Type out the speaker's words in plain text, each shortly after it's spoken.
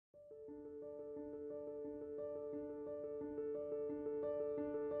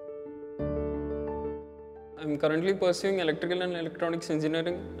I'm currently pursuing electrical and electronics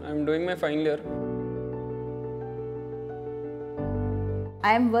engineering. I'm doing my final year.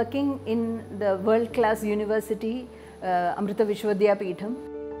 I am working in the world-class university, Amrita Vishwadhyapitham.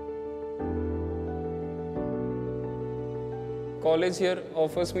 College here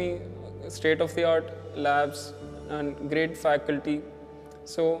offers me state-of-the-art labs and great faculty.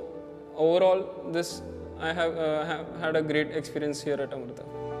 So overall, I have had a great experience here at Amrita.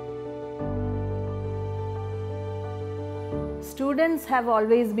 Students have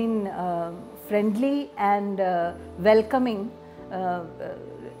always been friendly and welcoming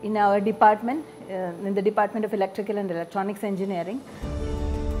in our department, in the Department of Electrical and Electronics Engineering.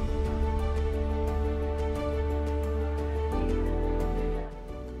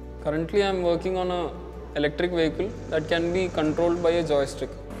 Currently, I am working on an electric vehicle that can be controlled by a joystick.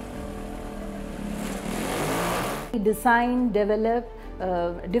 We design, develop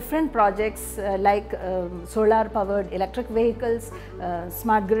different projects like solar-powered electric vehicles,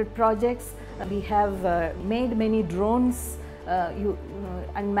 smart grid projects. We have made many drones,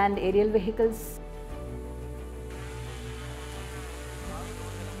 unmanned aerial vehicles.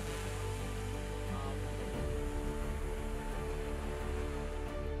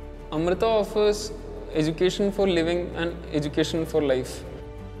 Amrita offers education for living and education for life.